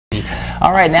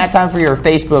All right, now time for your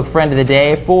Facebook friend of the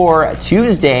day for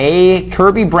Tuesday.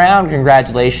 Kirbie Brown,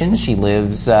 congratulations. She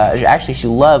lives, she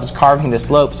loves carving the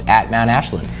slopes at Mount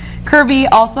Ashland. Kirbie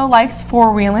also likes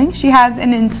four-wheeling. She has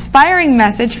an inspiring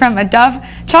message from a Dove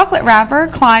chocolate wrapper.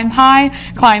 Climb high,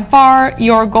 climb far,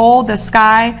 your goal, the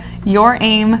sky, your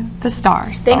aim, the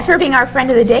stars. Thanks for being our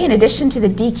friend of the day. In addition to the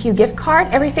DQ gift card,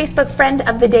 every Facebook friend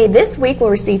of the day this week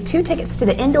will receive 2 tickets to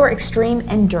the Indoor Extreme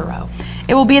Enduro.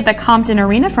 It will be at the Compton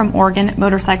Arena from Oregon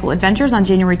Motorcycle Adventures on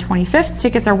January 25th.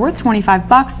 Tickets are worth $25.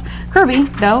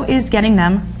 Kirbie, though, is getting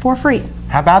them for free.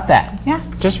 How about that? Yeah.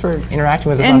 Just for interacting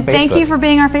with us and on Facebook. thank you for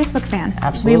being our Facebook fan.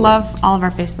 Absolutely. We love all of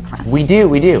our Facebook friends. We do,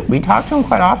 we do. We talk to them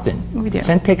quite often. We do.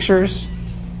 Send pictures,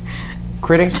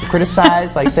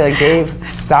 criticize, like say, like, Dave,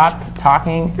 stop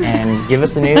talking and give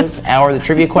us the news or the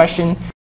trivia question.